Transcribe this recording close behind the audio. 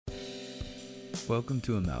Welcome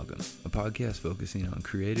to Amalgam, a podcast focusing on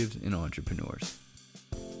creatives and entrepreneurs.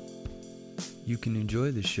 You can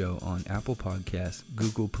enjoy the show on Apple Podcasts,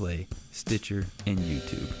 Google Play, Stitcher, and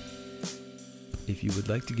YouTube. If you would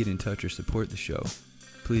like to get in touch or support the show,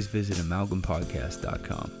 please visit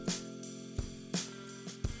amalgampodcast.com.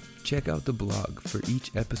 Check out the blog for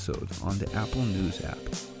each episode on the Apple News app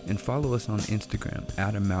and follow us on Instagram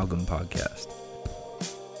at Amalgam Podcast.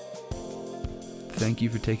 Thank you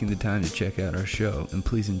for taking the time to check out our show, and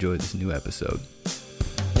please enjoy this new episode.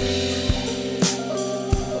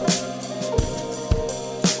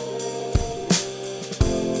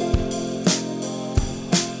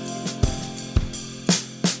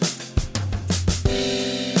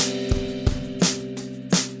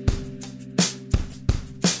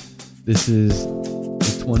 This is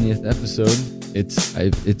the 20th episode.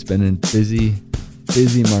 It's been a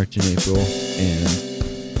busy March and April, and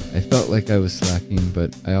I felt like I was slacking,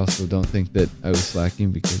 but I also don't think that I was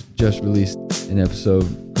slacking because we just released an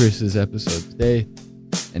episode, Chris's episode today,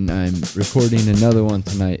 and I'm recording another one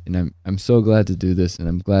tonight, and I'm so glad to do this, and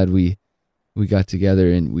I'm glad we got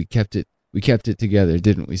together and we kept it together,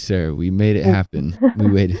 didn't we, Sarah? We made it happen. We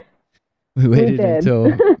waited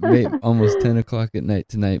until almost 10 o'clock at night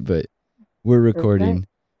tonight, but we're recording. Okay.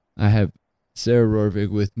 I have Sarah Rorvig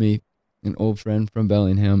with me, an old friend from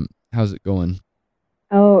Bellingham. How's it going?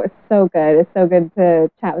 Oh, it's so good. It's so good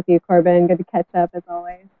to chat with you, Corbin. Good to catch up as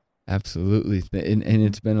always. Absolutely. And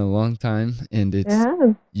it's been a long time, and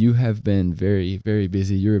you have been very, very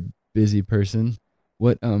busy. You're a busy person.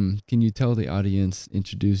 What can you tell the audience,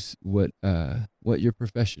 introduce what your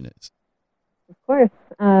profession is? Of course.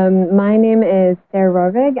 My name is Sarah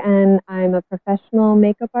Rorvig, and I'm a professional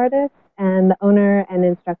makeup artist and the owner and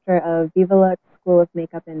instructor of Viva Lux School of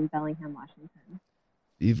Makeup in Bellingham, Washington.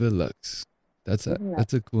 Viva Lux. That's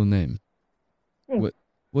a cool name. Thanks.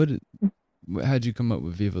 How'd you come up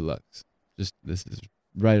with Viva Lux? Just this is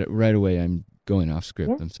right away. I'm going off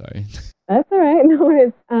script. Yeah. I'm sorry. That's all right. No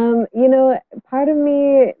worries. Part of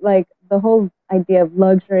me, like the whole idea of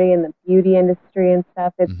luxury and the beauty industry and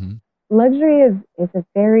stuff. It's luxury is a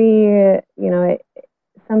very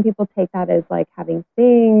some people take that as like having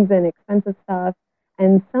things and expensive stuff,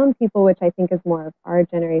 and some people, which I think is more of our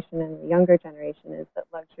generation and the younger generation, is that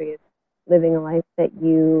luxury is living a life that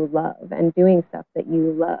you love and doing stuff that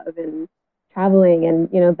you love and traveling and,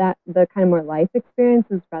 that the kind of more life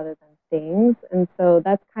experiences rather than things. And so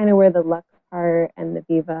that's kind of where the Lux part and the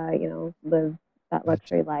Viva, live that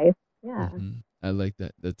luxury life. Yeah. Mm-hmm. I like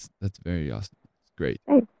that. That's very awesome. It's great.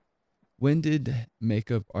 Thanks. When did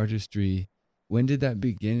makeup artistry, when did that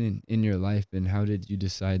begin in your life, and how did you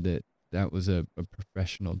decide that was a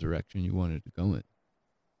professional direction you wanted to go in?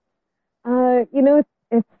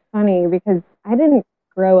 It's funny because I didn't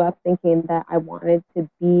grow up thinking that I wanted to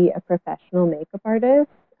be a professional makeup artist.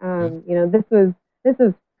 This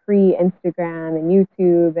was pre-Instagram and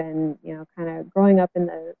YouTube, and kind of growing up in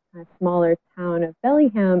the kind of smaller town of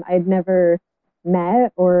Bellingham, I'd never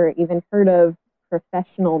met or even heard of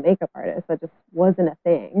professional makeup artists. That just wasn't a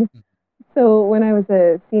thing. So when I was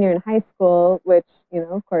a senior in high school, which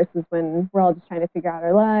of course is when we're all just trying to figure out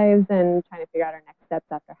our lives and trying to figure out our next steps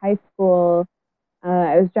after high school,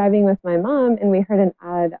 I was driving with my mom, and we heard an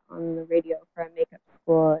ad on the radio for a makeup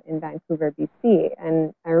school in Vancouver, BC.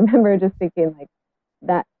 And I remember just thinking, like,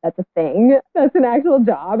 that's a thing. That's an actual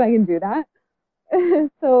job. I can do that.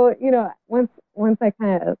 So, once I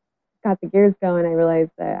kind of got the gears going, I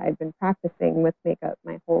realized that I'd been practicing with makeup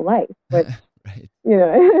my whole life, which, right.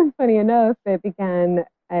 Funny enough, it began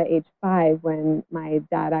at age 5 when my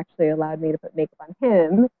dad actually allowed me to put makeup on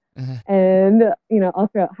him. And, all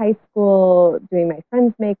throughout high school, doing my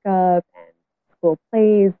friends' makeup and school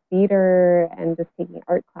plays, theater, and just taking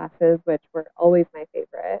art classes, which were always my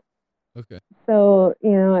favorite. Okay. So,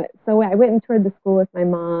 so I went and toured the school with my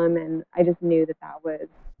mom, and I just knew that was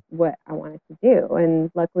what I wanted to do. And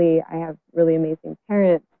luckily, I have really amazing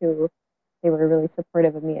parents who, they were really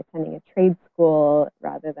supportive of me attending a trade school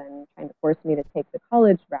rather than trying to force me to take the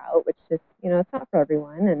college route, which just, it's not for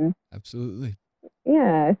everyone. And absolutely.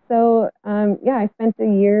 Yeah. So, I spent a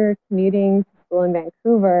year commuting to school in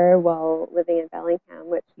Vancouver while living in Bellingham,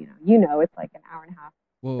 which, it's like an hour and a half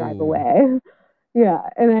drive away. Yeah.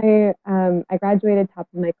 And I graduated top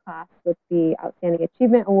of my class with the Outstanding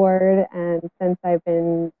Achievement Award. And since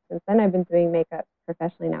then I've been doing makeup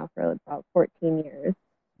professionally now for about 14 years.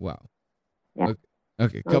 Wow. Yeah.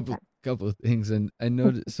 Okay. Couple of things. And I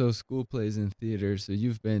noticed, so school plays and theater. So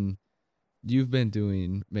you've been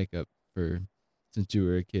doing makeup since you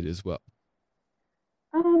were a kid as well.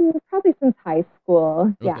 Probably since high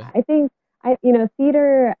school. Okay. Yeah. I think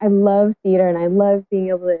theater, I love theater, and I love being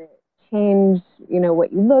able to change,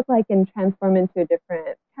 what you look like and transform into a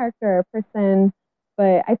different character or person.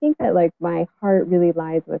 But I think that like my heart really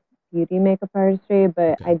lies with beauty makeup artistry,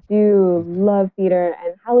 but Okay. I do love theater,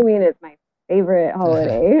 and Halloween is my favorite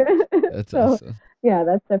holiday. That's So awesome. yeah,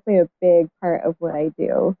 that's definitely a big part of what I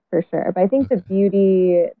do for sure. But I think Okay.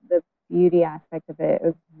 the beauty aspect of it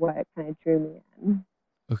is what kind of drew me in.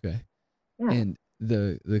 Okay. Yeah. And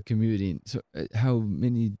the commuting. So, how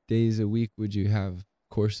many days a week would you have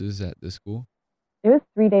courses at the school? It was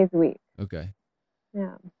 3 days a week. Okay.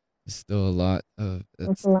 Yeah. Still a lot of That's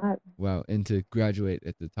that's a lot. wow. And to graduate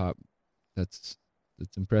at the top, that's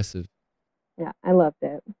that's impressive. Yeah, I loved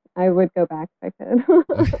it. I would go back if I could.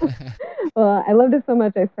 Okay. Well, I loved it so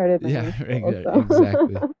much I started my Yeah, own school, so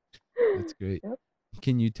exactly. That's great. yep,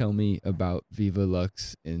 Can you tell me about Viva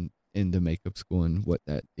Lux in the makeup school and what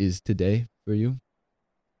that is today for you?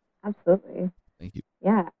 absolutely. Thank you.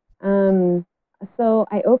 Yeah. Um, so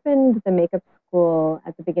I opened the makeup school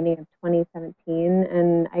at the beginning of 2017,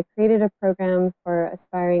 and I created a program for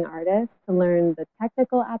aspiring artists to learn the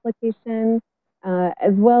technical application,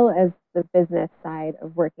 as well as the business side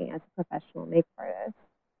of working as a professional makeup artist.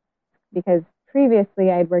 Because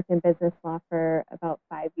previously I'd worked in business law for about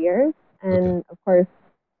 5 years, Okay. and of course,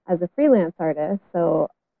 as a freelance artist, so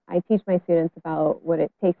I teach my students about what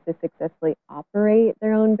it takes to successfully operate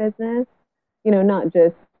their own business. Not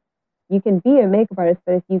just you can be a makeup artist,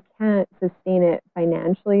 but if you can't sustain it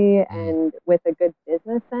financially Mm, and with a good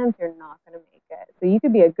business sense, you're not going to make it. So you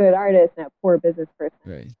could be a good artist and a poor business person.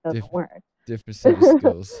 right. It doesn't work. Different set of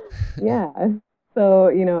skills. Yeah. So,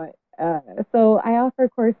 so I offer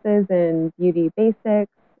courses in beauty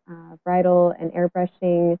basics, bridal and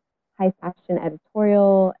airbrushing, high fashion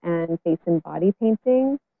editorial, and face and body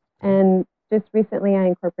painting. Okay. And just recently, I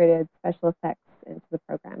incorporated special effects into the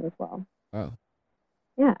program as well. Wow.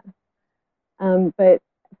 Yeah. But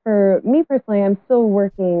for me personally, I'm still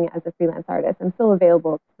working as a freelance artist. I'm still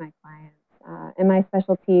available to my clients. And my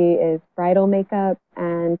specialty is bridal makeup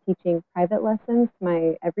and teaching private lessons to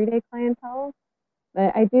my everyday clientele.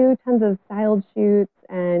 But I do tons of styled shoots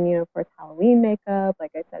and, of course, Halloween makeup,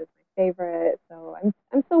 like I said, is my favorite. So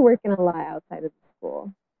I'm still working a lot outside of the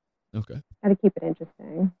school. Okay. Got to keep it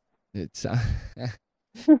interesting. It's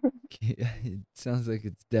it sounds like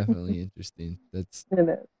it's definitely interesting. That's It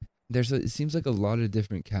is. it seems like a lot of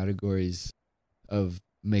different categories of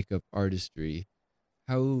makeup artistry.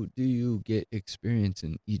 How do you get experience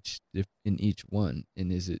in in each one?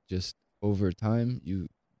 And is it just over time you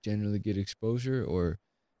generally get exposure, or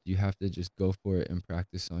do you have to just go for it and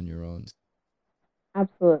practice on your own?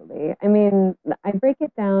 Absolutely. I mean, I break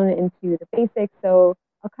it down into the basics. So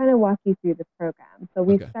I'll kind of walk you through the program. So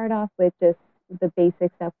we Okay. start off with just the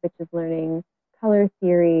basic stuff, which is learning color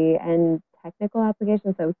theory and technical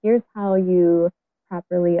application. So here's how you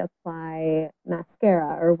properly apply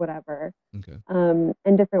mascara or whatever, Okay.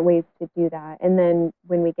 and different ways to do that. And then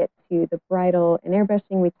when we get to the bridal and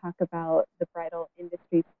airbrushing, we talk about the bridal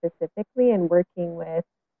industry specifically and working with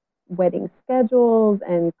wedding schedules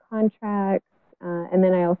and contracts. And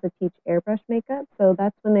then I also teach airbrush makeup. So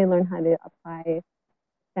that's when they learn how to apply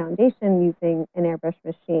foundation using an airbrush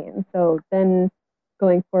machine. So then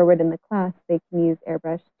going forward in the class, they can use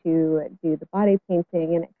airbrush to do the body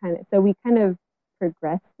painting. And so we kind of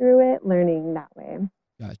progress through it, learning that way.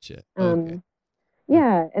 Gotcha. Okay. Um, Okay.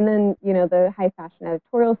 yeah. And then, the high fashion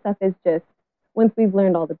editorial stuff is just once we've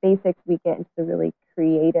learned all the basics, we get into the really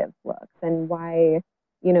creative looks and why,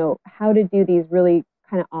 how to do these really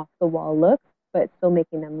kind of off the wall looks, but still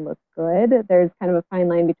making them look good. There's kind of a fine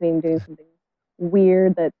line between doing something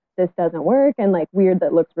weird that this doesn't work and like weird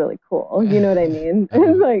that looks really cool. You know what I mean?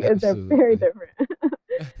 It's like they're very Absolutely.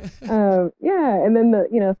 different. Yeah, and then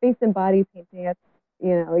the face and body painting. It's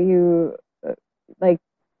you like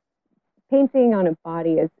painting on a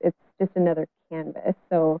body is it's just another canvas.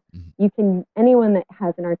 So Mhm. anyone that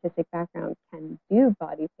has an artistic background can do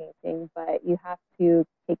body painting, but you have to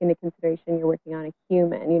take into consideration you're working on a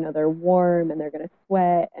human. They're warm and they're going to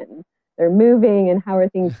sweat and they're moving, and how are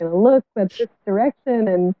things going to look with this direction,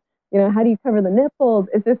 and how do you cover the nipples?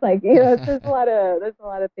 It's just like there's a lot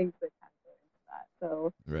of things that kind of go into that.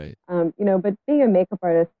 So Right. but being a makeup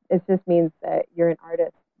artist, it just means that you're an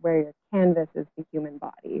artist where your canvas is the human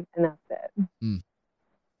body, and that's it. Mm,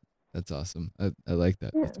 that's awesome. I like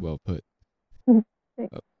that. Yeah. That's well put. Thanks.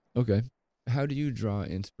 Oh, okay. How do you draw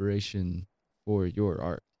inspiration for your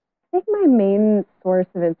art? I think my main source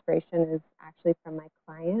of inspiration is actually from my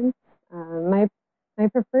clients. My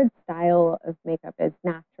preferred style of makeup is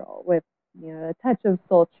natural with a touch of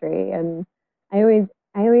sultry, and I always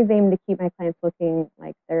I always aim to keep my clients looking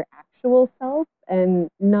like their actual self and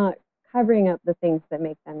not covering up the things that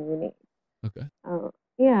make them unique. Okay.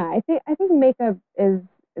 Yeah, I think makeup is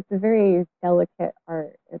it's a very delicate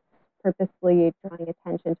art. It's purposely drawing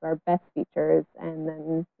attention to our best features and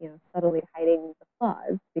then subtly hiding the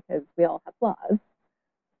flaws because we all have flaws.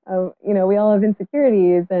 We all have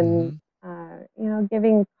insecurities, and Mm-hmm.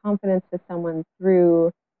 giving confidence to someone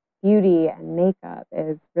through beauty and makeup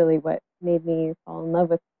is really what made me fall in love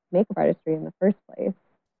with makeup artistry in the first place.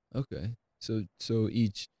 Okay. So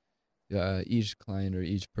each client or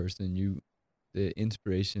each person, the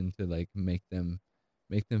inspiration to like make them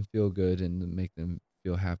feel good and to make them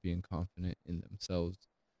feel happy and confident in themselves.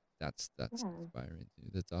 That's Yeah, inspiring too.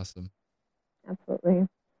 That's awesome. absolutely.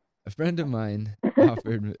 A friend of mine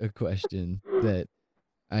offered a question that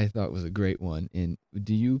I thought was a great one. And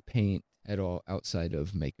do you paint at all outside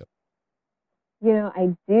of makeup?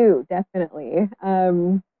 I do definitely.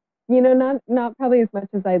 Not probably as much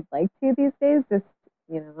as I'd like to these days, just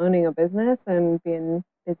owning a business and being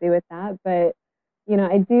busy with that. But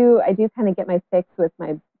I do kind of get my fix with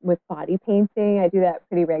body painting. I do that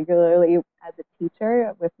pretty regularly as a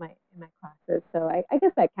teacher in my classes. So I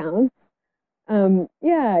guess that counts.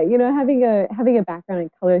 Yeah, having a background in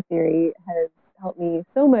color theory has helped me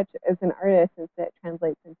so much as an artist since it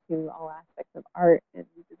translates into all aspects of art and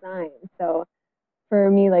design. So for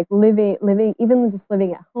me, like even just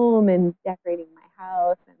living at home and decorating my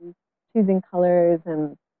house and choosing colors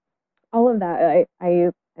and all of that,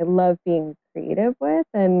 I love being creative with.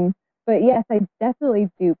 And but yes, I definitely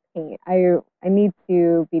do paint. I need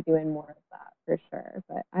to be doing more of that for sure.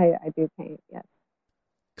 But I do paint. Yes.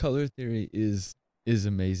 Color theory is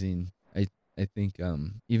amazing. I think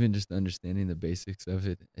even just understanding the basics of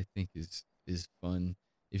it, I think is fun.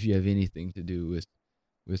 If you have anything to do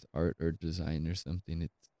with art or design or something,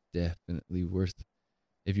 it's definitely worth,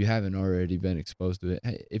 if you haven't already been exposed to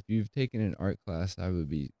it. If you've taken an art class, I would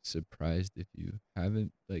be surprised if you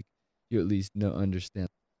haven't. Like, you at least know understand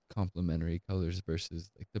complementary colors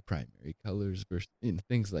versus like the primary colors versus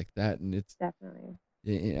things like that. And it's Definitely.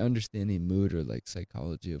 understanding mood or like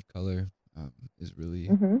psychology of color is really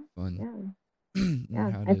Mhm. fun. Yeah. And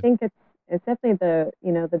Yeah. how I to, think it's definitely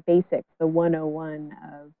the basics, the 101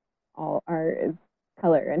 of all art is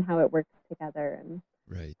color and how it works together and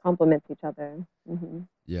right. complements each other. Mhm.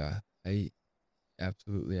 Yeah, I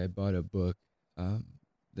absolutely. I bought a book um,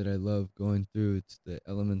 that I love going through. It's the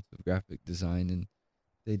Elements of Graphic Design, and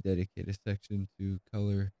they dedicate a section to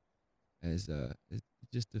color as it's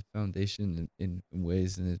just a foundation in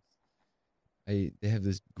ways. And they have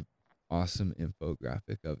this awesome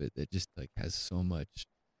infographic of it that just like has so much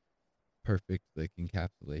perfect like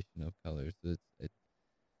encapsulation of colors. So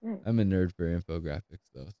Nice. I'm a nerd for infographics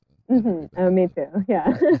though, so not Oh, everybody me is. too.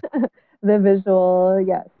 Yeah. The visual,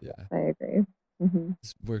 yes, yes, Yeah. I agree. Hmm.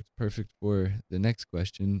 This works perfect for the next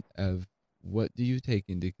question of what do you take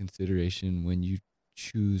into consideration when you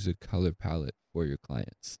choose a color palette for your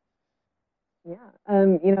clients? Yeah.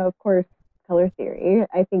 Of course, color theory.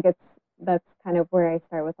 I think that's kind of where I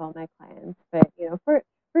start with all my clients. But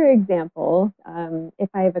for example, if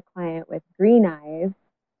I have a client with green eyes,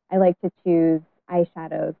 I like to choose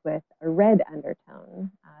eyeshadows with a red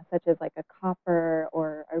undertone, such as like a copper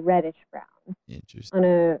or a reddish brown. On Interesting.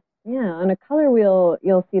 a on a color wheel,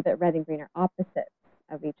 you'll see that red and green are opposites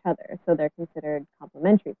of each other, so they're considered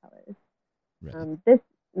complementary colors. Right.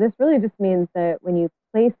 This really just means that when you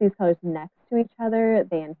place these colors next to each other,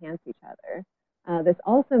 they enhance each other. This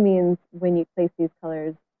also means when you place these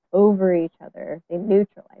colors over each other, they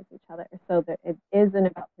neutralize each other. So that it isn't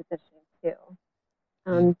about positioning too.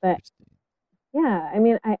 But Interesting. yeah, I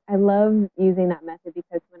mean, I love using that method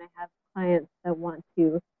because when I have clients that want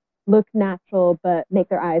to look natural but make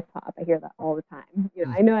their eyes pop, I hear that all the time.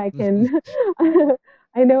 I know I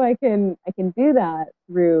can, I can do that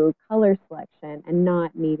through color selection and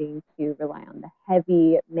not needing to rely on the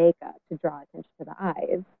heavy makeup to draw attention to the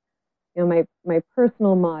eyes. My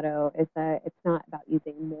personal motto is that it's not about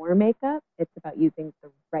using more makeup; it's about using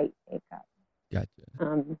the right makeup. Gotcha.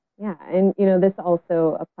 Yeah, and this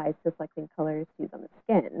also applies to selecting colors to use on the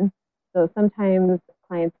skin. So sometimes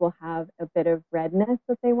clients will have a bit of redness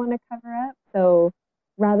that they want to cover up. So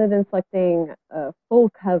rather than selecting a full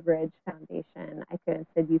coverage foundation, I could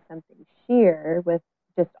instead use something sheer with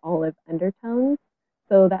just olive undertones.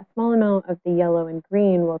 So that small amount of the yellow and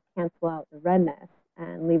green will cancel out the redness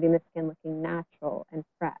and leaving the skin looking natural and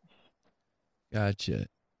fresh. Gotcha.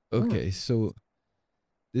 Yeah. Okay, so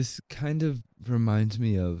this kind of reminds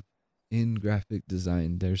me of in graphic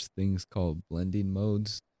design, there's things called blending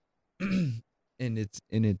modes. And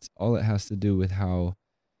it's all it has to do with how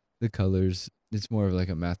the colors, it's more of like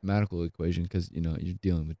a mathematical equation because you're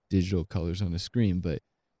dealing with digital colors on a screen, but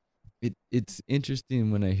it's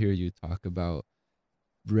interesting when I hear you talk about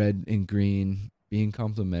red and green being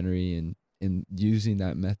complementary and using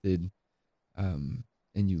that method, um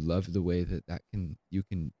and you love the way that you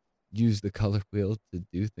can use the color wheel to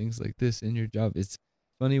do things like this in your job. It's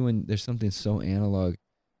funny when there's something so analog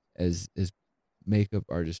as makeup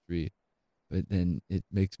artistry, but then it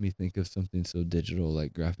makes me think of something so digital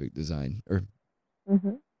like graphic design or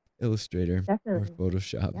Hmm. Illustrator or Definitely.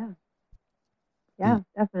 Photoshop. Yeah. I- Yeah,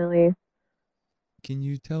 definitely. can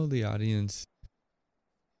you tell the audience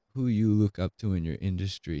who you look up to in your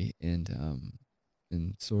industry and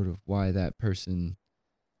sort of why that person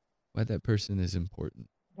is important?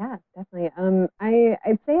 Yeah, definitely.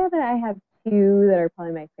 I'd say that I have two that are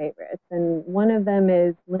probably my favorites, and one of them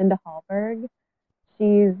is Linda Hallberg.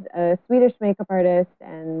 She's a Swedish makeup artist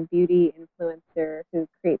and beauty influencer who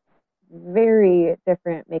creates very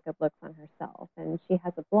different makeup looks on herself. And she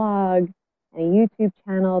has a blog and a YouTube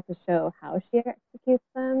channel to show how she executes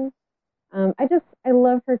them. I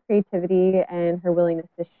love her creativity and her willingness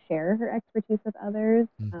to share her expertise with others.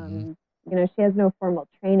 Mm-hmm. She has no formal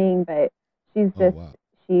training, but she's Oh just wow.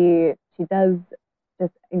 she does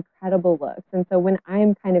just incredible looks. And so when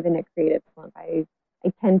I'm kind of in a creative slump, I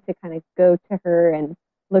tend to kind of go to her and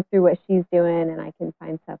look through what she's doing, and I can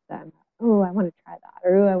find stuff that I'm like, oh, I want to try that,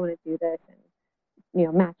 or oh, I want to do this,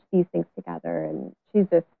 and match these things together. And she's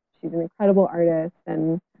an incredible artist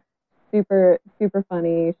and super super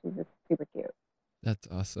funny. She's just super cute. That's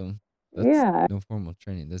awesome. That's Yeah. no formal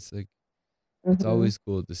training. That's like it's Hmm. always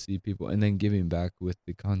cool to see people and then giving back with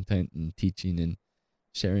the content and teaching and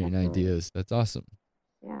sharing Definitely. ideas. That's awesome.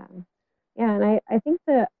 Yeah. Yeah. And I think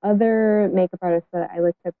the other makeup artist that I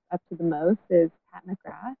looked up to the most is Pat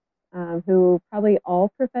McGrath, who probably all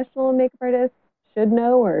professional makeup artists should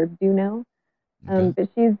know or do know. Okay. But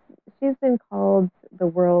she's been called the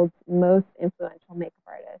world's most influential makeup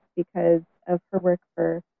artist because of her work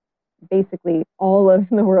for basically all of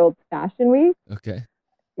the world's fashion week. Okay.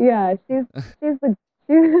 Yeah, she's the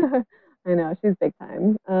she I know, she's big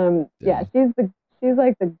time. Yeah, Dang. she's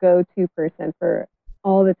like the go-to person for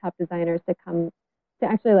all the top designers to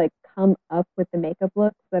actually like come up with the makeup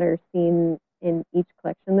looks that are seen in each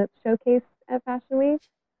collection that's showcased at Fashion Week.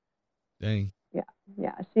 Dang. Yeah,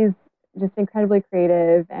 yeah, she's just incredibly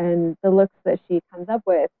creative, and the looks that she comes up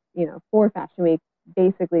with, for Fashion Week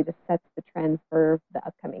basically just sets the trend for the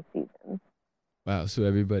upcoming seasons. Wow. So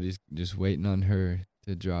everybody's just waiting on her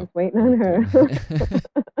to drop Just waiting or on her. to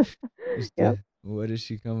just Yep. what is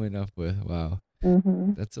she coming up with? Wow.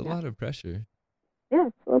 Hmm. That's a Yeah. lot of pressure. Yeah,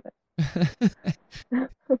 it's a little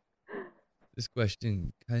bit. This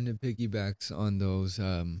question kind of piggybacks on those.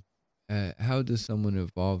 How does someone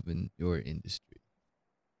evolve in your industry?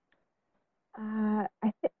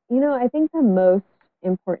 I think the most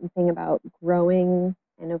important thing about growing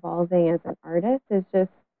and evolving as an artist is just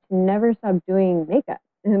to never stop doing makeup.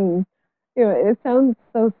 And it sounds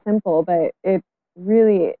so simple, but it's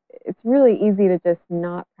really easy to just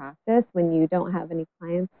not practice when you don't have any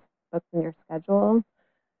clients booked in your schedule.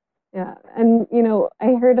 Yeah, and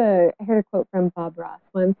I heard a quote from Bob Ross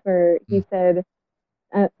once where Mm, he said,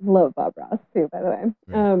 love Bob Ross too, by the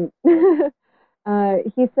way. right.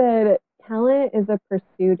 He said, talent is a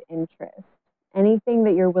pursued interest. Anything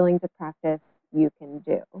that you're willing to practice, you can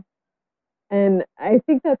do. And I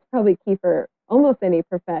think that's probably key for almost any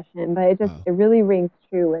profession, but Wow. it really rings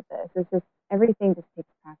true with this. It's just everything just takes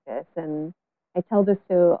practice. And I tell this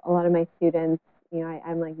to a lot of my students,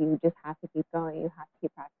 I'm like, you just have to keep going. You have to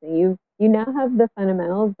keep practicing. You now have the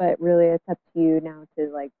fundamentals, but really it's up to you now to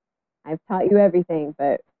like, I've taught you everything,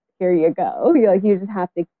 but here you go. You just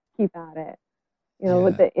have to keep at it.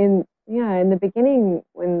 With Yeah. the in the beginning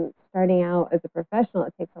when starting out as a professional,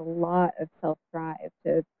 it takes a lot of self drive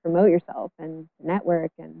to promote yourself and to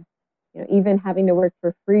network, and even having to work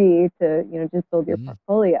for free to just build your Mm,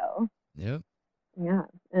 portfolio. yep. Yeah.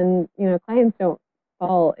 And clients don't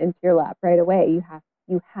fall into your lap right away.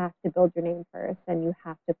 You have to build your name first, and you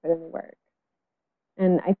have to put in the work.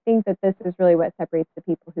 And I think that this is really what separates the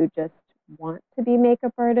people who just want to be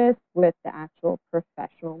makeup artists with the actual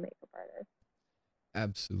professional makeup artists.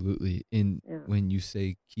 Absolutely. And Yeah. when you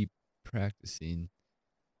say keep practicing,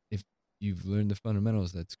 if you've learned the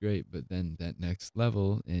fundamentals, that's great. But then that next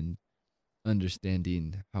level and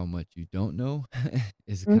understanding how much you don't know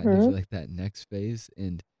is kind of Mm-hmm. like that next phase.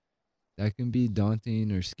 And that can be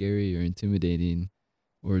daunting or scary or intimidating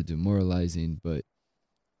or demoralizing. But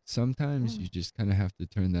sometimes Yeah. you just kind of have to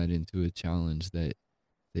turn that into a challenge that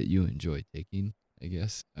you enjoy taking, I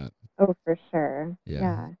guess. Oh, for sure. Yeah.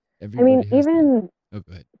 Yeah. I mean, Everybody has to. even Oh,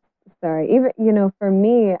 go ahead. sorry, even for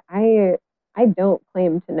me, I don't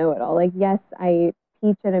claim to know it all. Like, yes, I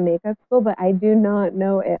teach at a makeup school, but I do not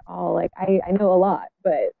know it all. Like I know a lot,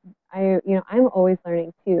 but I'm always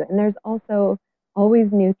learning too. And there's also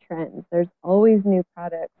always new trends. There's always new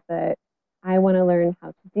products that I want to learn how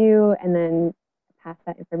to do and then pass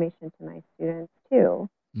that information to my students too.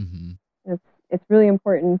 Mm-hmm. It's really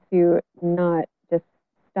important to not just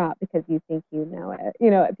stop because you think you know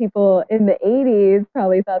it. People in the 80s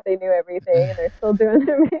probably thought they knew everything and they're still doing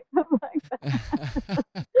their makeup like that.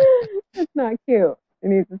 It's not cute. You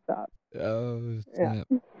need to stop. Oh, Yeah. snap.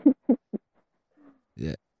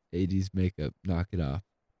 Yeah. 80s makeup. Knock it off.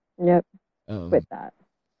 Yep. Quit Um, that.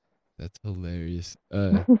 that's hilarious.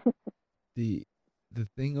 The the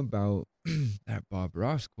thing about that Bob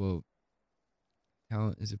Ross quote,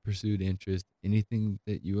 talent is a pursued interest. Anything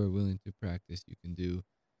that you are willing to practice, you can do.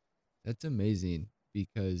 That's amazing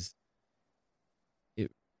because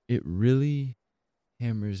it it really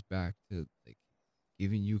hammers back to like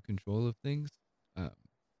giving you control of things. Like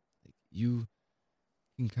you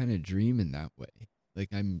can kind of dream in that way. Like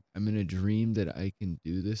I'm in a dream that I can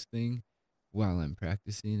do this thing while I'm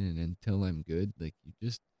practicing and until I'm good. Like you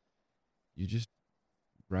just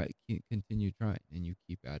right continue trying and you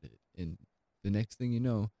keep at it. And the next thing you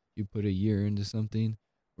know, you put a year into something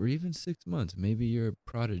or even 6 months. Maybe you're a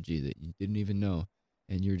prodigy that you didn't even know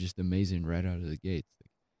and you're just amazing right out of the gates.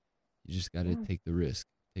 Like you just got to Yeah. take the risk,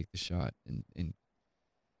 take the shot and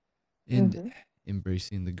Hmm.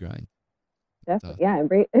 embracing the grind. It's Definitely. awesome.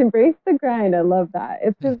 Yeah. Embrace the grind. I love that.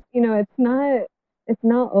 It's just, it's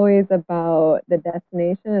not always about the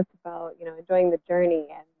destination. It's about, enjoying the journey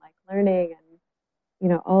and like learning and,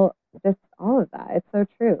 all of that. It's so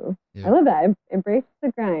true. I Yeah. love that. Embrace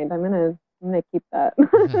the grind. I'm gonna keep that.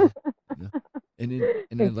 No. And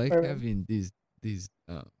I Thanks like for me. having these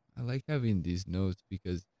I like having these notes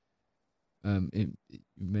because you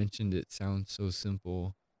mentioned it sounds so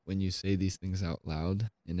simple when you say these things out loud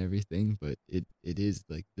and everything, but it is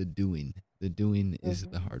like the doing. The doing is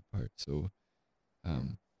the Hmm. hard part. So Yeah.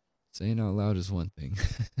 um saying out loud is one thing.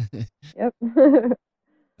 Yep.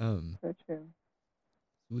 um So true.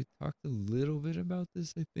 we talked a little bit about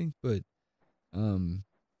this I think, but um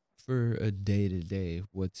for a day to day,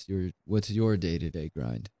 what's your day to day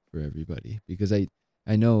grind for everybody? Because I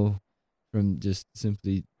know from just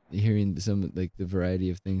simply hearing some like the variety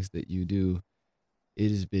of things that you do,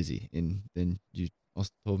 it is busy, and then you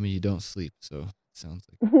also told me you don't sleep, so it sounds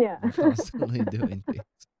like Yeah. you're constantly doing things.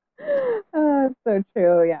 So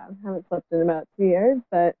true. Yeah. Haven't slept in about 2 years,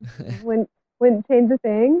 but wouldn't change a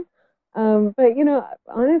thing. But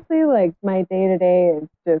honestly, like my day to day is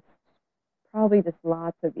just probably just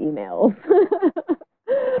lots of emails.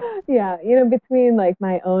 Yeah, between like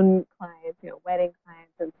my own clients, wedding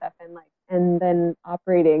clients and stuff, and then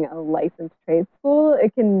operating a licensed trade school,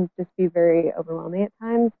 it can just be very overwhelming at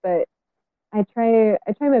times. But I try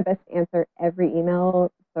my best to answer every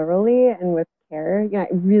email thoroughly and with care. I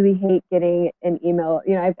really hate getting an email.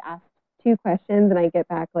 I've asked two questions and I get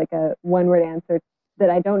back like a one-word answer that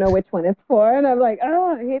I don't know which one it's for, and I'm like,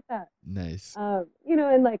 oh, I hate that. Nice.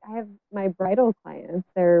 And like I have my bridal clients,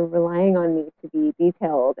 they're relying on me to be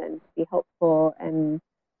detailed and to be helpful. And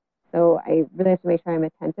so I really have to make sure I'm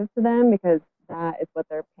attentive to them because that is what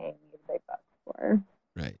they're paying me the big bucks for.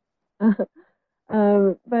 Right.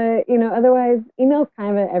 But otherwise, email's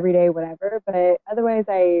kind of an everyday whatever. But otherwise,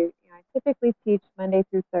 I typically teach Monday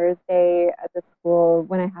through Thursday at the school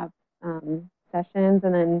when I have sessions,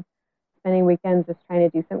 and then spending weekends just trying to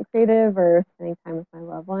do something creative or spending time with my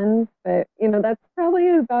loved ones. But that's probably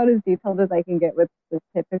about as detailed as I can get with the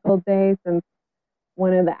typical day, since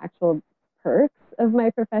one of the actual perks of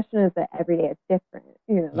my profession is that every day is different.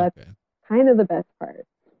 That's Okay. kind of the best part.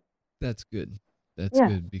 That's good. That's Yeah,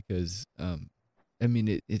 good because I mean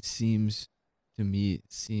it seems to me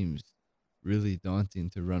it seems really daunting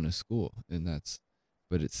to run a school, and that's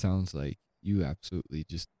but it sounds like you absolutely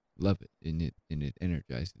just love it, and it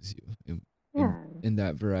energizes you, and yeah. and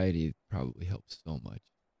that variety probably helps so much.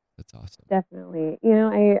 That's awesome. Definitely.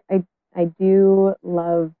 I do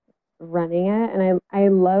love running it, and I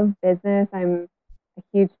love business. I'm a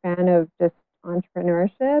huge fan of just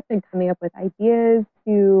entrepreneurship and coming up with ideas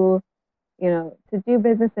to do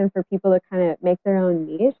business and for people to kind of make their own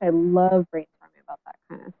niche. I love brainstorming about that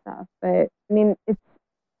kind of stuff. But I mean, it's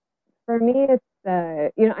for me, it's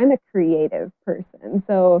I'm a creative person,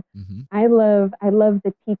 so Mm-hmm. I love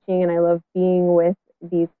the teaching and I love being with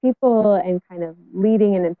these people and kind of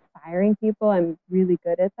leading and inspiring people. I'm really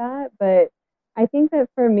good at that, but I think that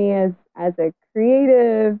for me as a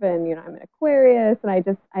creative, and I'm an Aquarius, and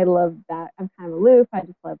I love that. I'm kind of aloof. I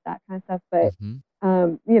just love that kind of stuff. But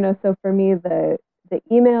Mm-hmm. so for me, the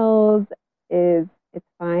emails is it's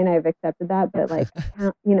fine. I've accepted that, but like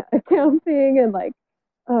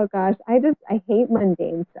oh gosh, I hate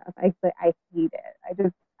mundane stuff. I hate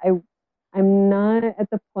it. I I'm not at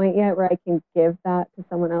the point yet where I can give that to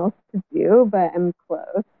someone else to do, but I'm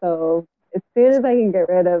close. So as soon as I can get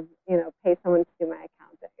rid of, pay someone to do my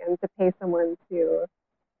accounting and to pay someone to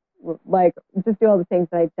like just do all the things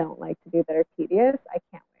that I don't like to do that are tedious, I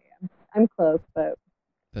can't wait. I'm close, but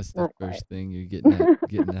That's the not quite. first thing you're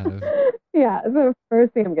getting out of. Yeah, it's the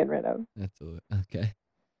first thing I'm getting rid of. Okay.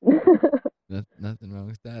 Nothing wrong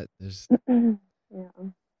with that. Yeah.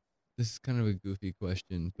 This is kind of a goofy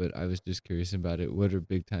question, but I was just curious about it. What are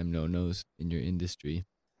big time no nos in your industry?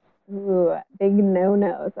 Ooh, big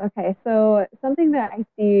no-nos. Okay, so something that I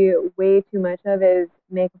see way too much of is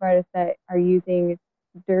makeup artists that are using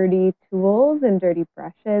dirty tools and dirty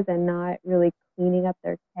brushes and not really cleaning up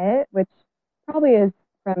their kit, which probably is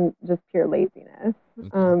from just pure laziness.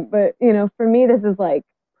 Okay. But for me, this is like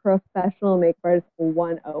professional makeup artist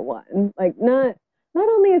 101. Like, not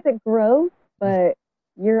only is it gross, Mm, but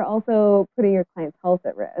you're also putting your client's health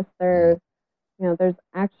at risk. mm, There's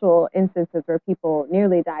actual instances where people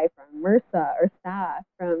nearly die from MRSA or staph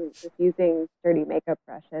from just using dirty makeup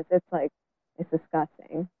brushes. It's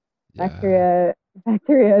disgusting. yeah. Bacteria,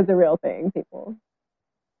 bacteria is a real thing, people.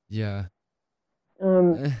 Yeah.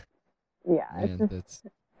 Um, Eh, yeah, it's man,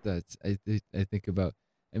 just, I think about,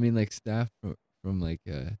 I mean, like staff from like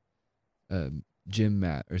a gym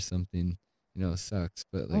mat or something, sucks,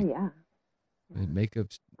 but oh like yeah, yeah,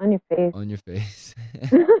 makeup's on your face, on your face.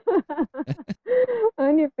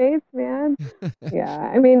 on your face, man.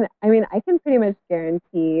 Yeah, I can pretty much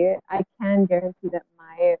guarantee, I can guarantee that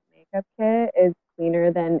my makeup kit is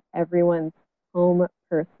cleaner than everyone's home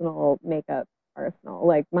personal makeup arsenal.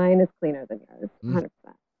 Like mine is cleaner than yours, Mm, 100%.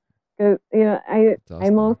 Because that's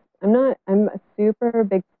awesome. I'm a super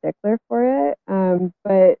big stickler for it.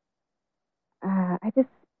 But I just,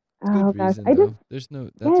 It's good oh gosh, reason though.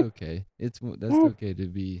 That's yes, okay. That's yes, okay to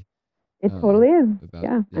be it totally is. about,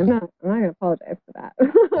 Yeah, yeah. I'm not gonna apologize for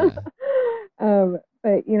Yeah. that.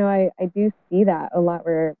 But I do see that a lot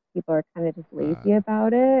where people are kind of just lazy Wow.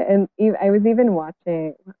 about it. And I was even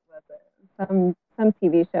watching, what was it, some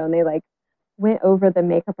TV show, and they like went over the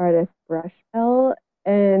makeup artist brush bill,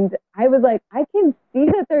 and I was like, I can see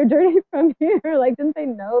that they're dirty from here. Like, didn't they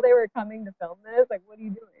know they were coming to film this? Like, what are you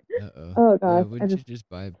doing? Uh-oh. Oh Yeah, gosh, I wouldn't you just just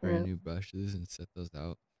buy brand can't. new brushes and set those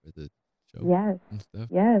out for the show Yes, and stuff?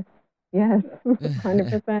 yes, yes,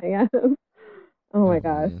 100%. Yes. Oh my Oh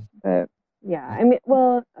gosh. man. But yeah, Uh, I mean,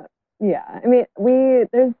 well, yeah, I mean,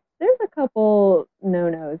 there's a couple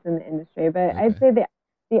no-nos in the industry, but I'd Okay. say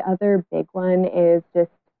the other big one is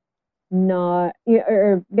just not,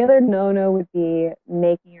 or the other no-no would be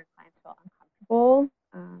making your clients feel uncomfortable,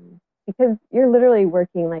 because you're literally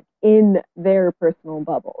working like in their personal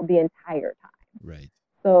bubble the entire time. Right.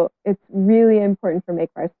 So it's really important for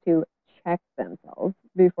makers to check themselves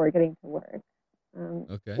before getting to work.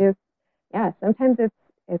 Okay. If Yeah, sometimes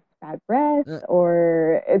it's bad breath Uh,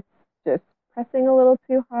 or it's just pressing a little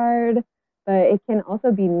too hard, but it can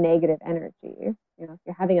also be negative energy. If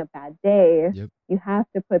you're having a bad day, yep. you have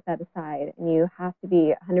to put that aside and you have to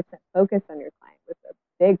be 100% focused on your client with a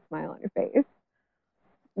big smile on your face.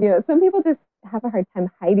 Some people just have a hard time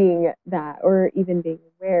hiding that or even being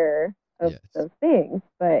aware of Yes. those things,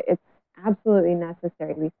 but it's absolutely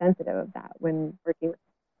necessary to be sensitive of that when working with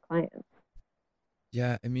clients.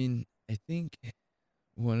 Yeah, I mean, I think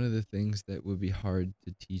one of the things that would be hard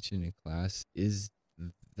to teach in a class is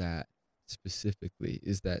that specifically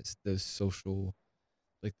is that those social,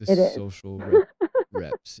 like the It is. social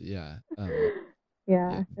reps. Yeah. Yeah,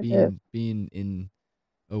 Yeah, it is. being in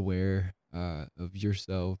aware of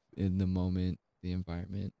yourself in the moment, the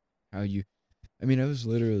environment, how you, I mean, I was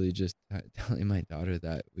literally just telling my daughter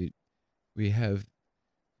that we have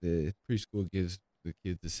the preschool gives the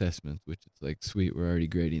kids assessments, which is like sweet, we're already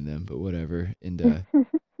grading them, but whatever. And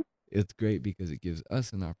it's great because it gives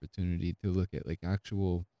us an opportunity to look at like an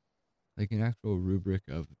actual rubric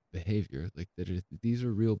of behavior, like these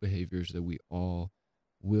are real behaviors that we all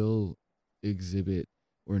will exhibit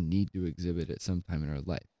or need to exhibit at some time in our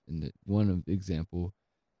life. And that one of example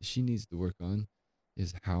she needs to work on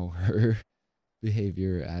is how her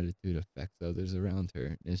behavior or attitude affects others around her.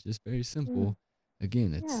 And it's just very Mm, simple.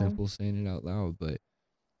 Again, it's yeah. simple saying it out loud, but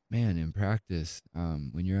man, in practice,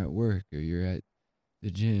 when you're at work or you're at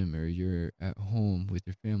the gym or you're at home with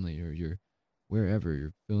your family or you're wherever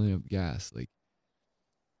you're filling up gas, like,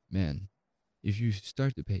 man, if you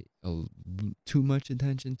start to pay too much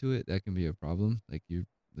attention to it, that can be a problem. Like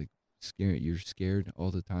like you're scared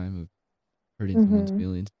all the time of hurting someone's Hmm.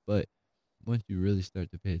 feelings. But once you really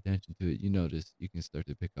start to pay attention to it, you notice you can start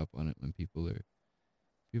to pick up on it when people are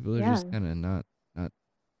Yeah. just kind of not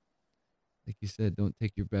you said, don't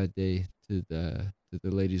take your bad day to the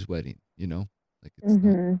lady's wedding. Like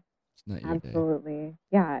Hmm. it's not your day. Absolutely.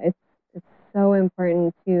 Yeah, it's so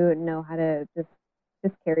important to know how to just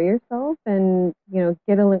carry yourself and,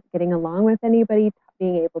 getting along with anybody,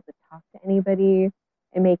 being able to talk to anybody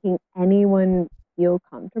and making anyone feel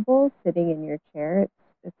comfortable sitting in your chair.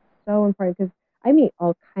 It's so important because I meet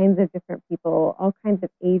all kinds of different people, all kinds of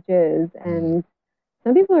ages, Mm, and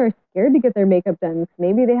some people are scared to get their makeup done 'cause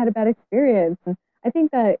maybe they had a bad experience. And I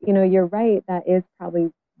think that, you're right. That is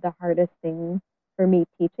probably the hardest thing for me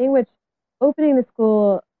teaching, which opening the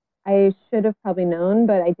school, I should have probably known,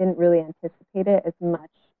 but I didn't really anticipate it as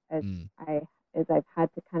much as mm, I as I've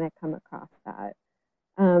had to kind of come across that.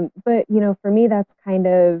 But for me, that's kind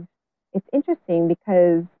of it's interesting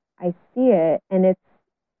because I see it, and it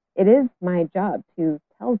is my job to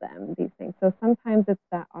tell them these things. So sometimes it's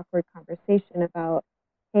that awkward conversation about,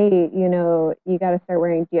 hey, you got to start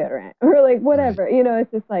wearing deodorant or like right. whatever.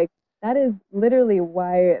 It's just like that is literally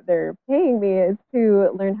why they're paying me is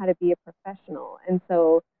to learn how to be a professional. And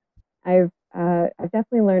so I've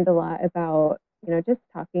definitely learned a lot about just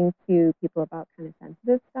talking to people about kind of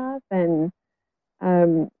sensitive stuff and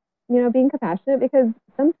um, being compassionate because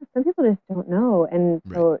some people just don't know, and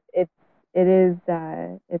Right. so it is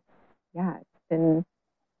it's yeah,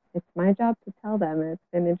 it's my job to tell them, and it's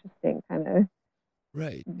been interesting, kind of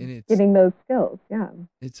Right. And getting those skills. Yeah.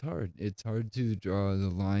 it's hard. It's hard to draw the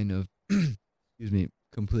line of excuse me,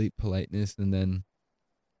 complete politeness and then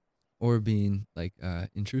or being like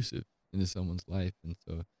intrusive into someone's life. And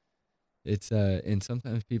so it's and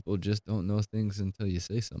sometimes people just don't know things until you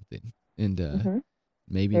say something. And Hmm.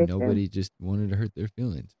 maybe Very true. nobody just wanted to hurt their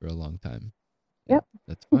feelings for a long time. And Yep.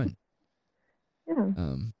 that's fine. Yeah.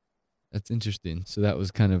 Um that's interesting. So that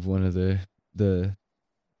was kind of one of the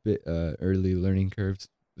bit early learning curves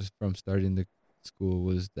was from starting the school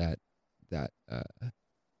was that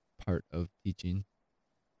part of teaching.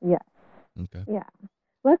 Yeah. Okay. Yeah.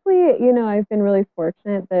 Luckily, I've been really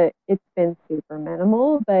fortunate that it's been super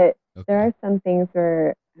minimal, but there Okay. are some things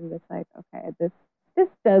where I'm just like, okay, this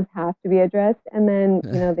does have to be addressed. And then,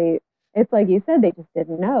 it's like you said, they just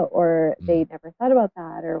didn't know or Mm, they never thought about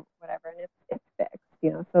that or whatever, and it's fixed.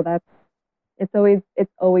 So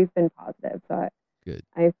it's always been positive. So good.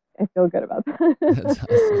 I feel good about That's awesome.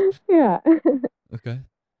 that. Yeah. Okay.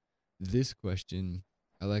 This question,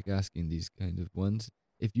 I like asking these kind of ones.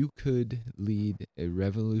 If you could lead a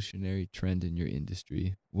revolutionary trend in your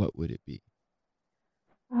industry, what would it be?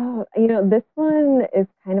 Oh, this one is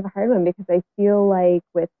kind of a hard one because I feel like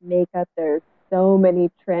with makeup, there's so many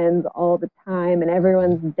trends all the time and Okay.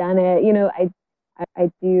 everyone's done it.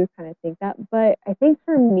 I do kind of think that. But I think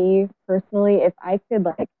for me personally, if I could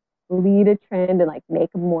like lead a trend and like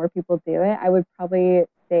make more people do it, I would probably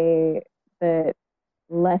say that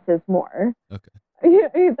less is more. Okay.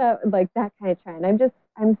 That kind of trend.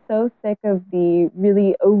 I'm so sick of the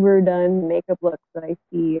really overdone makeup looks that I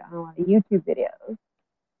see on a lot of YouTube videos.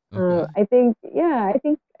 Okay. I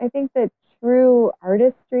think that true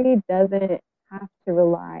artistry doesn't have to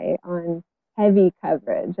rely on heavy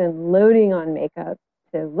coverage and loading on makeup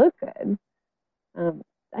to look good.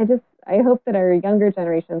 I hope that our younger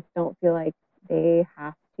generations don't feel like they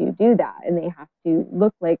have to do that and they have to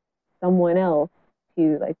look like someone else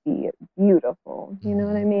to like be beautiful. You know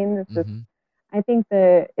what I Mhm. mean? Mhm. I think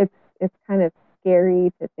that it's kind of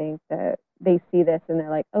scary to think that they see this and they're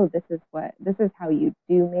like, oh, this is how you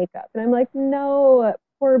do makeup. And I'm like, no,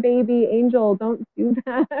 poor baby angel, don't do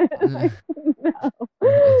that. Like, Right.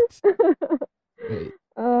 no. Right.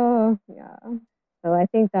 Oh, yeah. So I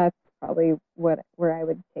think that's probably where I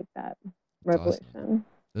would take that That's awesome. revolution.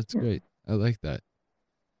 That's Yeah. great. I like that.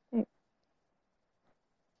 Thanks.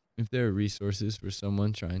 If there are resources for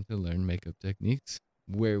someone trying to learn makeup techniques,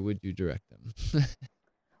 where would you direct them?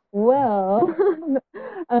 Well,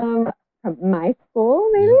 from my school,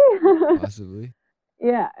 Yep. maybe. Possibly.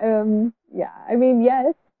 Yeah. I mean,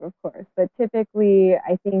 yes, of course, but typically,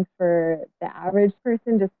 I think for the average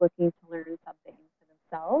person just looking to learn something for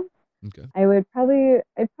themselves, Okay. I'd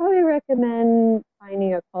probably recommend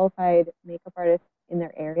finding a qualified makeup artist in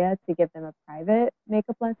their area to give them a private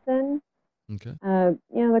makeup lesson. Okay.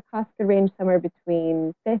 The cost could range somewhere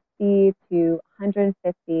between 50 to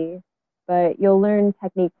 150, but you'll learn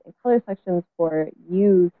techniques and color sections for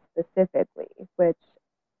you specifically, which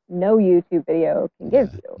no YouTube video can give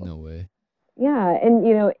Yeah. you. No way. Yeah, and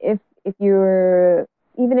if you're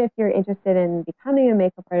even if you're interested in becoming a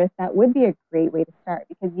makeup artist, that would be a great way to start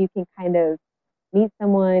because you can kind of meet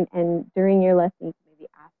someone and during your lesson you can maybe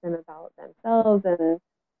ask them about themselves and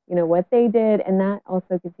what they did. And that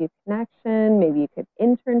also gives you connection. Maybe you could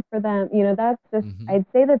intern for them. That's just, Mm-hmm. I'd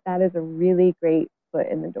say that is a really great foot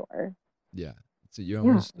in the door. Yeah. So you're Yeah.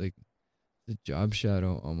 almost like the job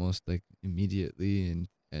shadow almost like immediately and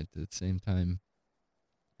at the same time.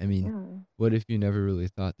 I mean, Yeah. what if you never really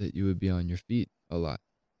thought that you would be on your feet a lot?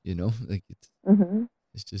 Like Hmm.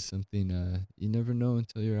 it's just something you never know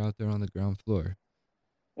until you're out there on the ground floor.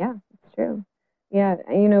 Yeah, it's true. Yeah.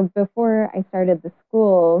 Before I started the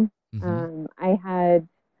school, Mm-hmm. I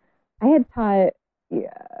had taught,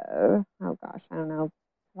 yeah, oh gosh, I don't know,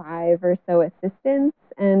 5 or so assistants,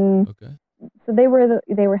 and Okay. so they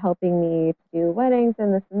were helping me to do weddings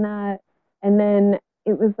and this and that, and then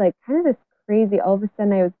it was like kind of this crazy. All of a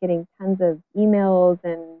sudden, I was getting tons of emails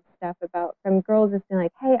and stuff about from girls just being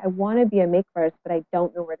like, "Hey, I want to be a makeup artist, but I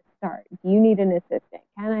don't know where to start. Do you need an assistant?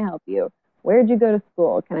 Can I help you? Where'd you go to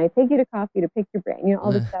school? Can I take you to coffee to pick your brain?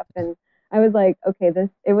 All this stuff." And I was like, okay,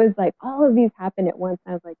 it was like all of these happened at once.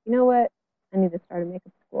 And I was like, you know what? I need to start a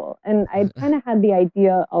makeup school. And I kind of had the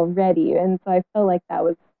idea already. And so I felt like that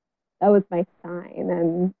was my sign.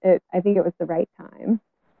 And I think it was the right time.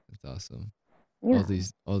 That's awesome. All Yeah.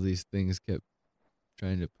 these things kept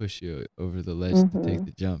trying to push you over the ledge to take Hmm.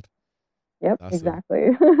 the jump. Yep, Awesome.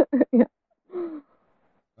 exactly. Yeah.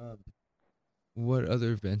 Um, what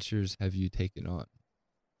other ventures have you taken on?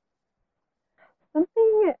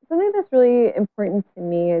 Something that's really important to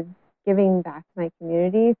me is giving back to my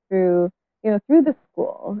community through the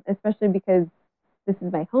school, especially because this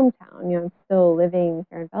is my hometown. I'm still living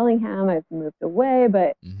here in Bellingham. I've moved away,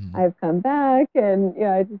 but Mm-hmm. I've come back, and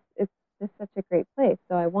it's just such a great place.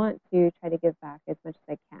 So I want to try to give back as much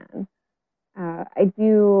as I can. I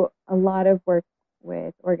do a lot of work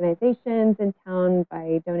with organizations in town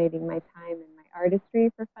by donating my time and my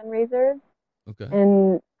artistry for fundraisers. Okay.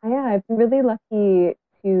 And yeah, I've been really lucky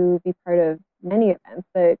to be part of many events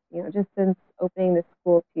that, just since opening the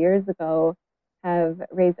school 2 years ago, have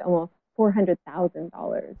raised almost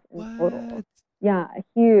 $400,000 in total. What? Yeah,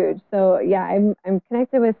 huge. So yeah, I'm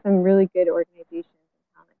connected with some really good organizations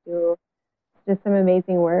in town that do just some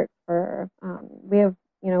amazing work for. We have,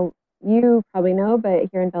 you probably know, but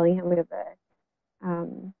here in Bellingham we have a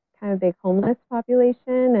kind of big homeless population,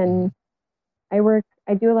 Mm-hmm. and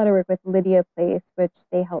I do a lot of work with Lydia Place, which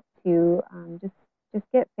they help to just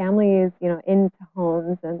get families, into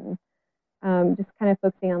homes, and just kind of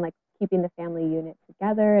focusing on like keeping the family unit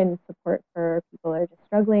together and support for people that are just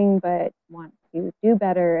struggling but want to do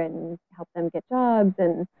better and help them get jobs.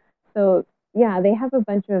 And so yeah, they have a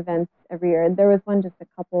bunch of events every year. There was one just a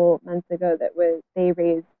couple months ago that they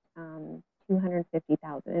raised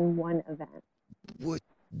 250,000 in one event. What?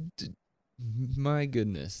 d- My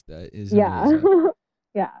goodness, that is Yeah. amazing.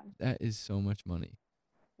 Yeah. That is so much money.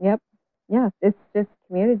 Yep. Yeah, it's just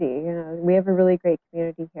community. We have a really great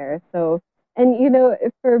community here. So, and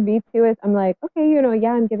for me too, I'm like, okay,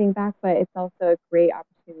 yeah, I'm giving back, but it's also a great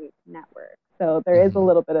opportunity to network. So there is a Mm-hmm.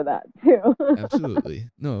 little bit of that too. Absolutely.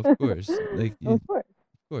 No, of course. Of course.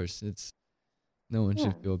 Of course, it's no one Yeah.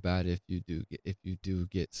 should feel bad if you do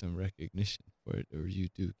get some recognition for it or you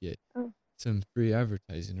do get Oh. some free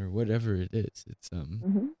advertising or whatever it is. It's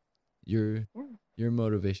Hmm. your Yeah. your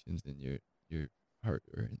motivations and your heart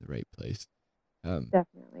are in the right place. Um,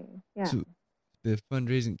 Definitely. Yeah. so the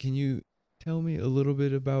fundraising, can you tell me a little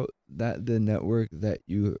bit about the network that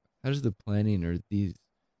you how does the planning or these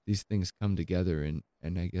things come together and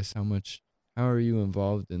I guess how are you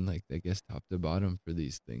involved in like I guess top to bottom for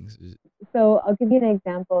these things? So I'll give you an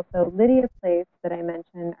example. So Lydia Place that I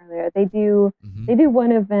mentioned earlier, Mm-hmm. they do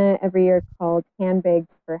one event every year called Handbags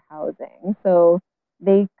for Housing. So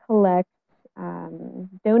they collect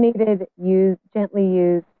donated, gently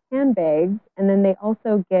used handbags, and then they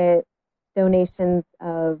also get donations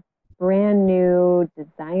of brand new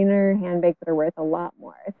designer handbags that are worth a lot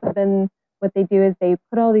more. So then what they do is they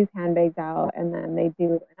put all these handbags out, and then they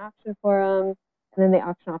do an auction for them, and then they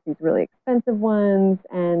auction off these really expensive ones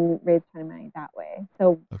and raise ton of money that way.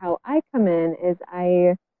 So Okay. how I come in is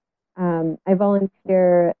I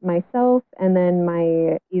volunteer myself, and then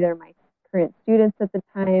either my current students at the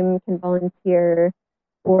time can volunteer,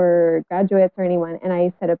 or graduates or anyone, and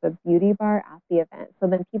I set up a beauty bar at the event. So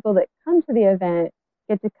then people that come to the event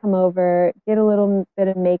get to come over, get a little bit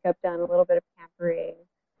of makeup done, a little bit of pampering,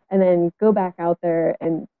 and then go back out there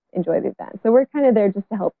and enjoy the event. So we're kind of there just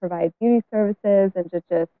to help provide beauty services and just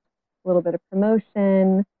a little bit of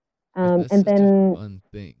promotion. But that's And such a then fun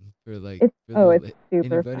thing for like for it's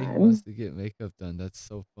super anybody who wants fun. to get makeup done. That's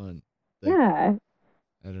so fun. Like Yeah,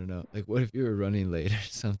 I don't know. Like what if you were running late or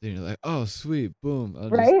something? You're like, oh sweet, boom. I'll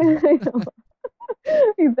just right.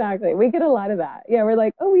 Exactly. We get a lot of that. Yeah, we're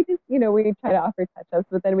like, oh, we just, we try to offer touch-ups,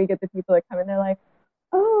 but then we get the people that come in, they're like,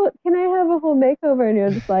 oh, can I have a whole makeover? And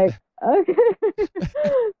you're just like, okay,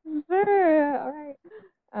 sure, all right.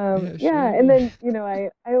 Yeah, Yeah, sure. and then, I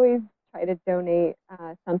always try to donate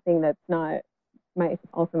something that's not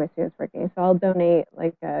also my students working. So I'll donate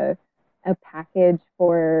like a package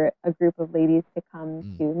for a group of ladies to come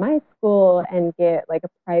Mm, to my school and get like a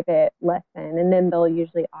private lesson, and then they'll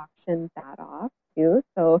usually auction that off too.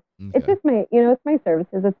 So it's okay. just it's my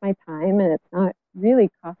services, it's my time, and it's not really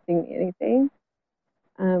costing me anything.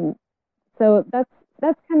 Um, so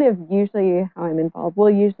that's kind of usually how I'm involved. We'll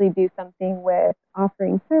usually do something with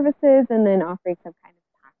offering services and then offering some kind of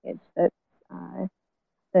package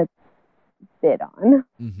that's bid on.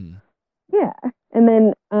 Mm-hmm. Yeah. And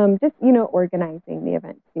then just, organizing the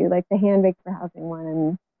event too, like the Hand Baked for Housing one,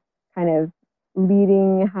 and kind of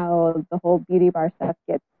leading how the whole beauty bar stuff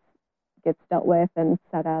gets dealt with and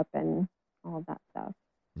set up and all of that stuff.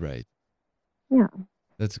 Right. Yeah.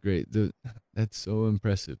 That's great. That's so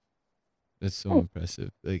impressive. That's so Thanks.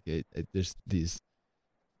 impressive. Like there's these.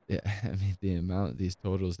 Yeah, I mean the amount, these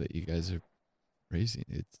totals that you guys are raising.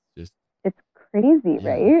 It's just It's crazy, yeah,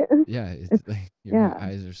 right? yeah. It's It's like my yeah.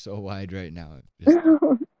 eyes are so wide right now. Just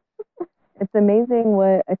It's amazing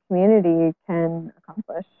what a community can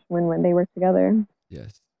accomplish when they work together.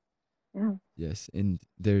 yes, Yeah. yes. And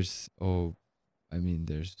there's I mean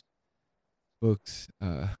there's books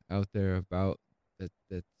out there about that.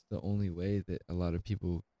 That's the only way that a lot of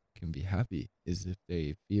people can be happy is if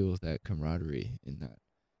they feel that camaraderie in that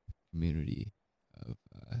community of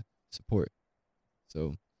support.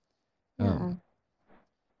 So, Yeah. um,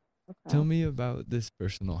 tell Okay. me about this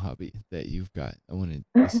personal hobby that you've got. I want to.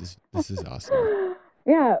 This is awesome.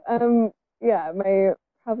 Yeah. Yeah. My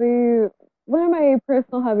probably one of my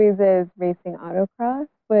personal hobbies is racing autocross,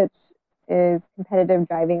 which is competitive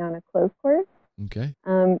driving on a closed course. Okay.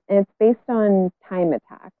 And it's based on time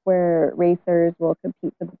attack, where racers will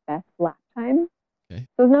compete for the best lap time. Okay.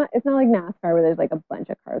 So it's not like NASCAR where there's like a bunch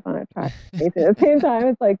of cars on a track racing at the same time.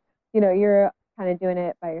 It's like, you're kind of doing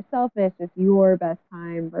it by yourself, and it's just your best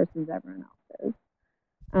time versus everyone else's.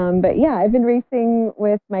 But yeah, I've been racing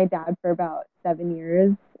with my dad for about 7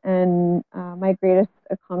 years, and my greatest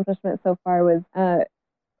accomplishment so far was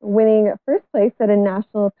winning first place at a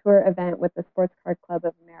national tour event with the Sports Car Club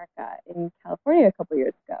of America in California a couple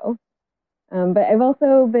years ago. But I've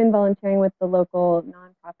also been volunteering with the local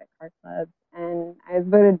nonprofit car club, and I was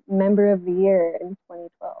voted Member of the Year in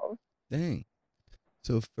 2012. Dang.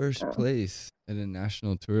 So first So, place at a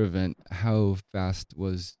national tour event. How fast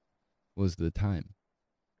was the time?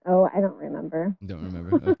 oh, I don't remember. You don't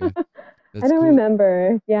remember? Okay. I That's don't cool.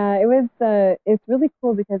 remember. Yeah, it was. It's really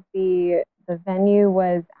cool because the venue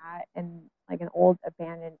was at an old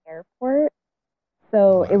abandoned airport,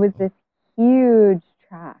 so it was Wow. this huge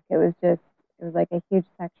track. It was like a huge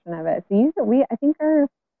section of it. So I think our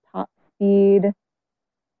top speed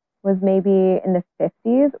was maybe in the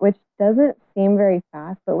 50s, which doesn't seem very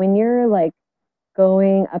fast, but when you're like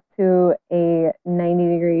going up to a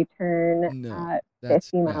 90-degree turn No, at that's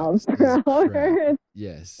 50 miles fast as per hour, crap.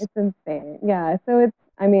 Yes. it's insane. Yeah, so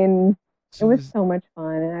I mean, it So was is so much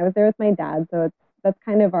fun, and I was there with my dad, so that's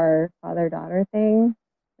kind of our father-daughter thing,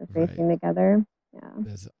 just right. racing together. Yeah.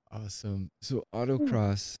 That's awesome. So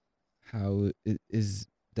autocross, how it is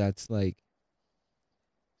that's like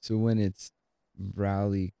so when it's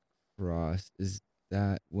rally cross, is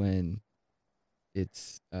that when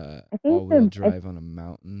it's I think all wheel the I drive on a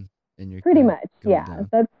mountain and you're Pretty kind of much, going yeah. down?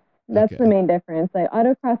 That's the Okay. main difference. Like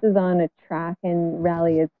autocross is on a track, and Okay.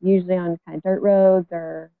 rally is usually on kind of dirt roads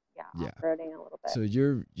or yeah, Yeah. off roading a little bit. So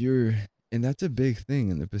you're and that's a big thing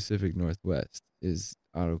in the Pacific Northwest is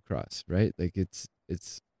autocross, right? Like it's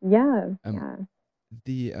Yeah, um yeah.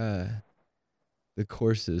 the the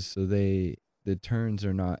courses, so the turns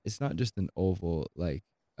are not, it's not just an oval like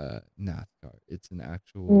NASCAR. It's an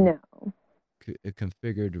actual No. a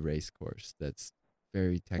configured race course that's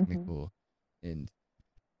very Hmm. technical and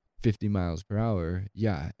 50 miles per hour.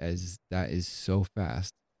 Yeah, as that is so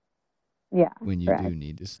fast Yeah, when you do correct.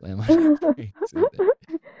 need to slam on your brakes in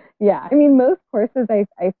there. Yeah, I mean most courses I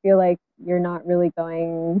feel like you're definitely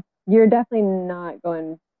not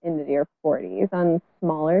going into your 40s on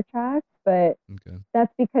smaller tracks, but Okay.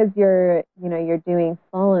 that's because you're doing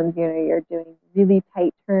slaloms, you're doing really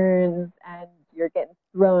tight turns, and you're getting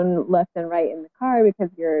thrown left and right in the car because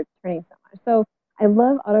you're turning so much. So I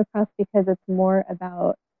love autocross because it's more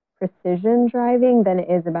about precision driving than it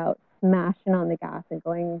is about smashing on the gas and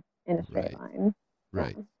going in a straight Right. line. Yeah.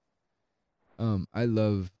 Right. I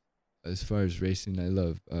love, as far as racing, I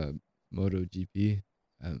love MotoGP,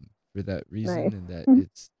 for that reason, Nice. and that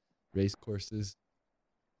it's race courses.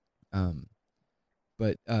 Um,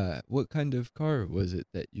 but what kind of car was it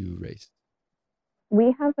that you raced?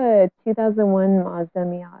 We have a 2001 Mazda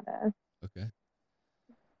Miata. Okay.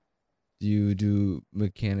 Do you do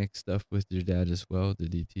mechanic stuff with your dad as well?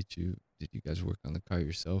 Did he teach you? Did you guys work on the car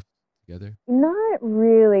yourself together? Not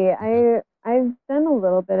really. Okay. I've done a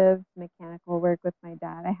little bit of mechanical work with my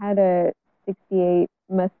dad. I had a 68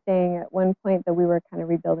 Mustang at one point that we were kind of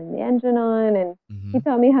rebuilding the engine on, and he Mm-hmm.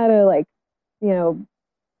 taught me how to like, you know,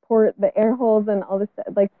 port the air holes and all this stuff,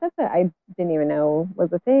 like stuff that I didn't even know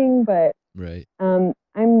was a thing. But Right.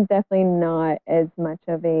 I'm definitely not as much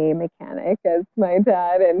of a mechanic as my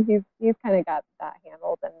dad, and he's kind of got that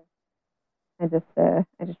handled, and I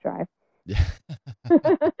just drive. Yeah.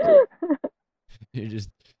 You're just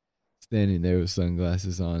standing there with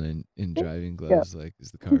sunglasses on and in driving Yeah, gloves, like,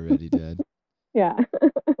 is the car ready, Dad? yeah. I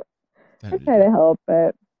Time to try drive. to help,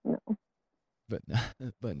 but no, But no,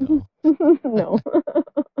 but no. no.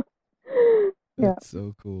 Yeah, That's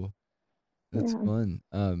so cool. That's yeah. fun.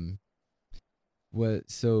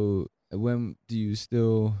 What so when do you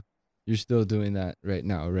still you're still doing that right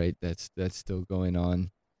now, right? That's still going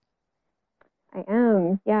on. I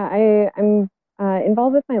am. Yeah, I'm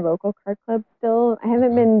involved with my local car club still. I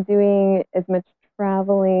haven't Okay. been doing as much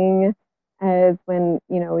traveling as when,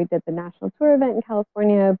 we did the national tour event in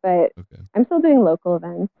California, but Okay. I'm still doing local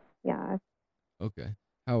events. Yeah. Okay.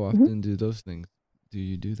 How hmm often do you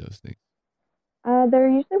do those things? They're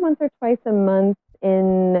usually once or twice a month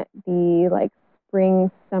in the like spring,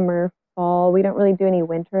 summer, fall. We don't really do any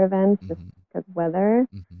winter events just Mhm. because weather.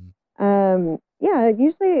 Mhm. Yeah,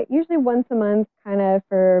 usually once a month, kind of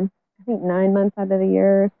for I think 9 months out of the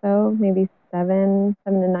year or so, maybe 7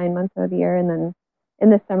 to 9 months out of the year, and then in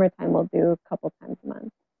the summertime we'll do a couple times a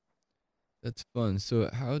month. That's fun. So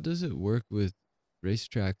how does it work with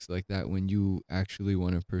racetracks like that when you actually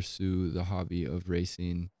want to pursue the hobby of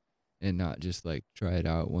racing and not just like try it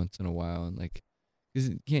out once in a while and like cuz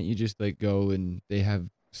can't you just like go and they have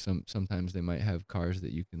sometimes they might have cars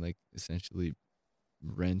that you can like essentially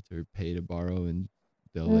rent or pay to borrow and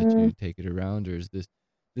they'll let Mm, you take it around, or is this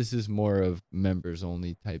is more of members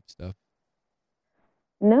only type stuff?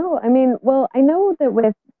 no, I mean, well, I know that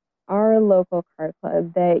with our local car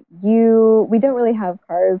club that we don't really have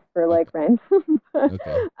cars for like Okay. rent,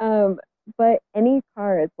 Okay. um, but any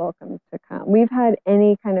car is welcome to come. We've had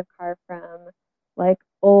any kind of car from like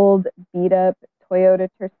old beat up Toyota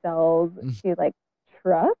Tercels to like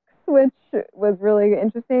trucks, which was really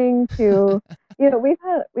interesting. To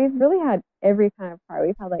we've really had every kind of car.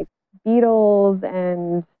 We've had like Beetles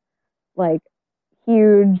and like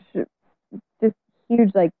huge just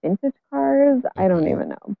huge like vintage cars. I don't Okay. even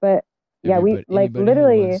know. But yeah, we like Anybody who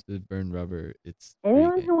literally wants to burn rubber, it's free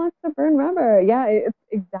anyone game. who wants to burn rubber. Yeah, it's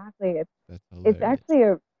exactly. That's It's hilarious.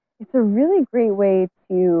 actually it's a really great way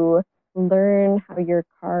to learn how your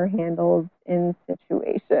car handles in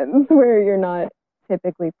situations where you're not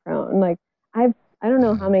typically prone. Like I don't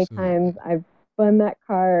know how many times Absolutely. I've spun that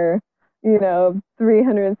car,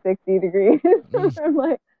 360 degrees. Mm, I'm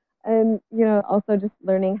like, and also just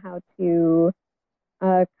learning how to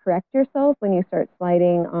correct yourself when you start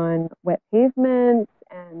sliding on wet pavement,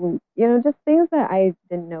 and just things that I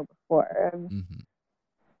didn't know before. mhm.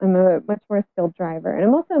 I'm a much more skilled driver, and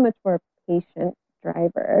I'm also a much more patient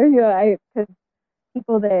driver. I because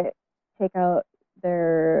people that take out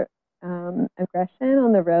their aggression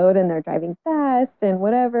on the road and they're driving fast and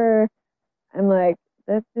whatever, I'm like,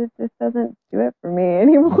 this just doesn't do it for me No,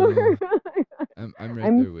 anymore. I'm right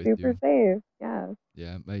I'm there with super you. safe. Yeah.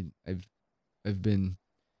 Yeah, I've been,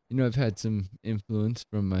 I've had some influence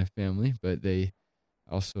from my family, but they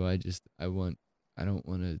also, I don't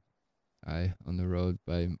want to die on the road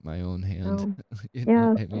by my own hand. No. You know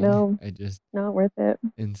Yeah. what I mean? No. I just, Not worth it.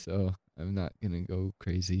 and so I'm not gonna go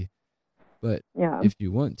crazy. But Yeah. if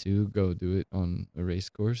you want to, go do it on a race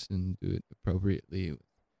course and do it appropriately,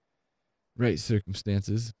 right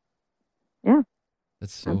circumstances. Yeah.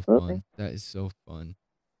 That's so Absolutely. fun. That is so fun.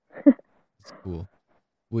 That's cool.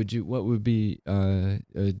 What would be a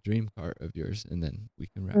dream car of yours? And then we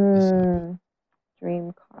can wrap this up. Mm,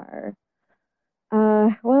 dream car.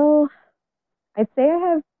 Well, I'd say I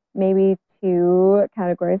have maybe two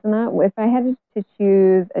categories in that. If I had to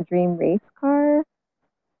choose a dream race car,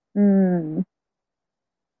 hmm,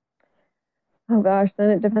 oh gosh, then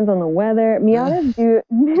it depends on the weather. Miatas do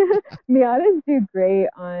Miatas do great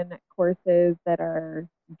on courses that are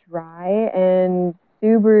dry, and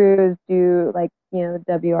Subarus do like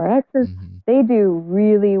WRXs. Mm-hmm. They do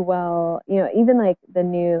really well. Even like the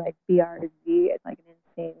new BRZ, it's like an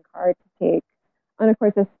insane car to take on a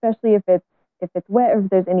course, especially if it's wet, or if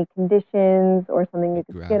there's any conditions or something you Like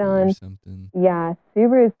could skid gravel or on. something. Yeah,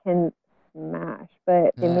 Subarus can smash,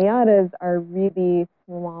 but the Ah, Miatas are really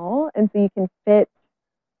small, and so you can fit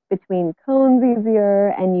between cones easier,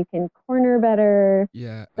 and you can corner better.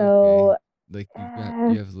 yeah, okay. So, Like uh,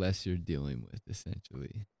 you have less you're dealing with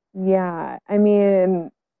essentially. yeah, I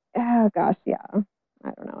mean, oh gosh, yeah,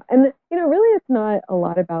 I don't know. And really, it's not a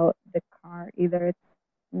lot about the car either. It's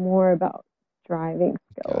more about driving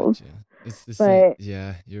skills. Gotcha. It's the same. But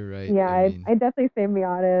Yeah, you're right. yeah, I I mean, I definitely say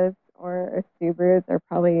Miatas or Subarus are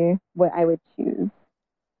probably what I would choose.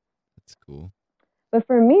 that's cool. But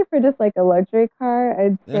for me, for just like a luxury car,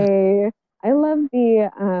 I'd Ah, say I love the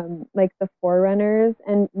like the Forerunners,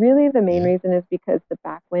 and really the main yeah. reason is because the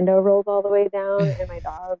back window rolls all the way down, and my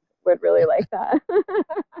dog would really like that.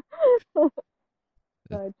 So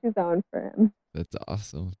That's I'd choose that one for him. that's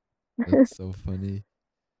awesome. That's so funny.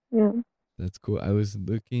 Yeah, That's cool. I was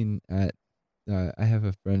looking at I have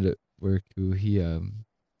a friend at work who he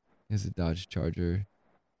has a Dodge Charger.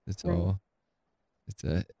 That's nice. all. It's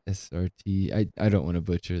a SRT. I don't want to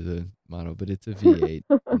butcher the model, but it's a V8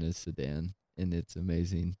 in a sedan, and it's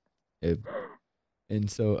amazing. It, and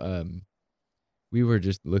so we were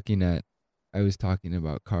just looking at. I was talking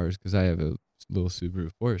about cars because I have a little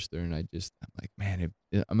Subaru Forester, and I'm like, man,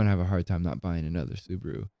 I'm gonna have a hard time not buying another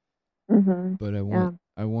Subaru. But Yeah.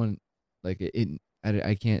 I want like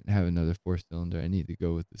I can't have another 4 cylinder. I need to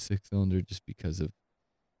go with the 6 cylinder just because of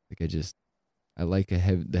like I like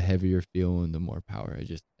the heavier feel and the more power.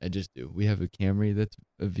 I just do. We have a Camry that's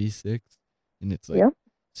a V6, and it's like Yep.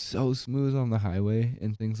 so smooth on the highway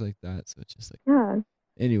and things like that. So it's just like, Yeah.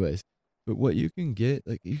 anyways. But what you can get,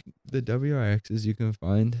 like the WRXs you can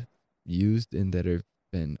find used and that have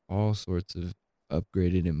been all sorts of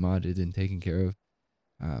upgraded and modded and taken care of,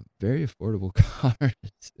 very affordable cars,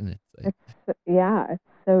 and it's like, It's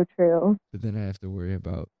so true. but then I have to worry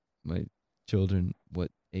about my children,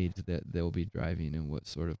 what age that they'll be driving and what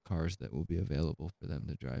sort of cars that will be available for them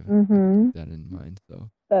to drive. I have to keep Mhm. that in mind. So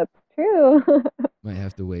That's true. might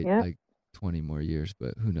have to wait Yep. like 20 more years,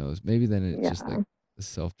 but who knows? Maybe then it's just like Yeah. a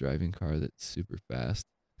self-driving car that's super fast.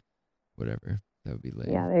 Whatever. That would be Yeah.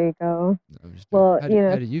 lame. There you go. No, I'm just joking. Well,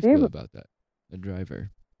 How do you feel about that? A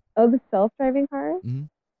driver. the self-driving cars. Hmm.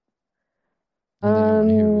 And then I want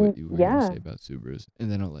to hear what you were going to Yeah. say about Subarus, and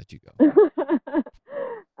then I'll let you go.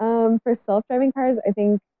 For self-driving cars, I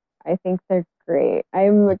think they're great.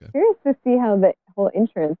 I'm Okay. curious to see how the whole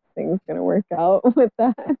insurance thing's gonna work out with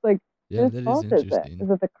that. It's like, Yeah, whose that is fault is it? interesting. Is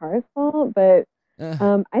it the car's fault? But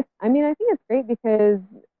Ah, I mean, I think it's great because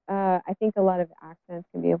I think a lot of accidents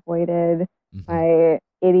can be avoided mm-hmm. by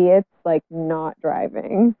idiots like not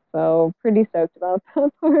driving. So pretty stoked about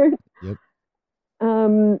that part. Yep.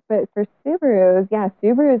 But for Subarus, yeah,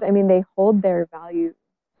 Subarus, I mean, they hold their value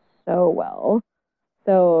so well.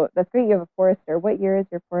 So that's great. You have a Forester. What year is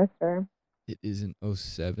your Forester? It is an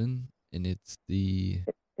 '07, and it's the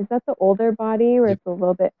Is that the older body where yep. it's a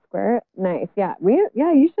little bit square? Nice. Yeah. You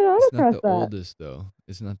should It's not autocross the that. oldest though.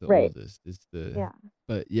 It's not the Right. oldest. It's the Yeah.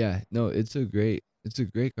 but yeah, no, it's a great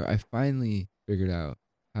car. I finally figured out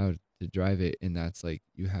how to drive it, and that's like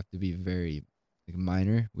you have to be very like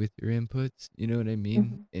minor with your inputs, you know what I mean?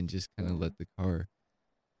 Hmm. And just kind of Yeah. let the car.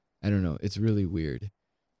 I don't know. It's really weird.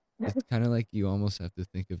 It's kind of like you almost have to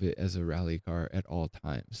think of it as a rally car at all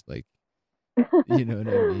times. Like, you know what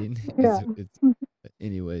I mean? Yeah. It's but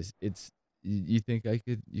anyways, it's you think I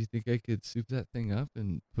could soup that thing up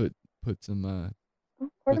and put some put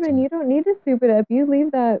Quarterman, some you don't need to soup it up. You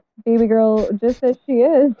leave that baby girl just as she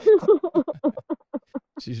is.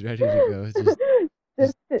 she's ready to go. Just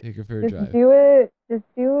just take her for a just drive. do it. Just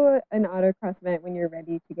do an autocross event when you're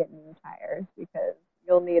ready to get new tires because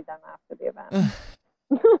you'll need them after the event.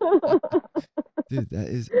 Dude, that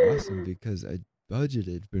is awesome because I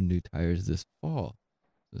budgeted for new tires this fall.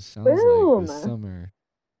 So it sounds like this Boom. summer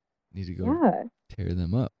I need to go Yeah. tear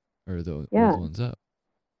them up or the Yeah. old ones up.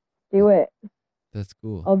 Do it. That's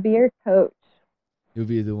cool. I'll be your coach. You'll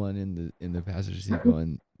be the one in the passenger seat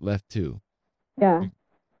going left 2, Yeah.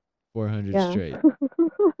 400 Yeah. straight,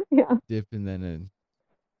 Yeah. dip, and then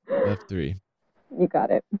a left 3. You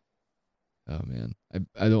got it. Oh man,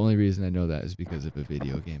 I the only reason I know that is because of a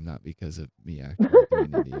video game, not because of me actually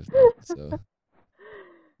doing any of that. So,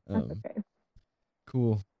 That's um, okay.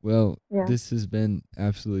 cool. Well, Yeah. this has been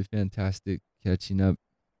absolutely fantastic catching up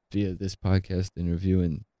via this podcast interview,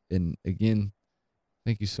 and again,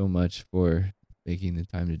 thank you so much for making the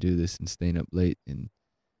time to do this and staying up late. And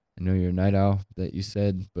I know you're a night owl that you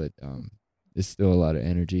said, but it's still a lot of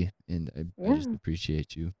energy, and I just Yeah.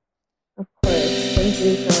 appreciate you. Of course. Thank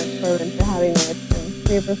you so much, Corbin, for having me. It's been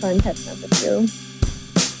super fun catching up with you.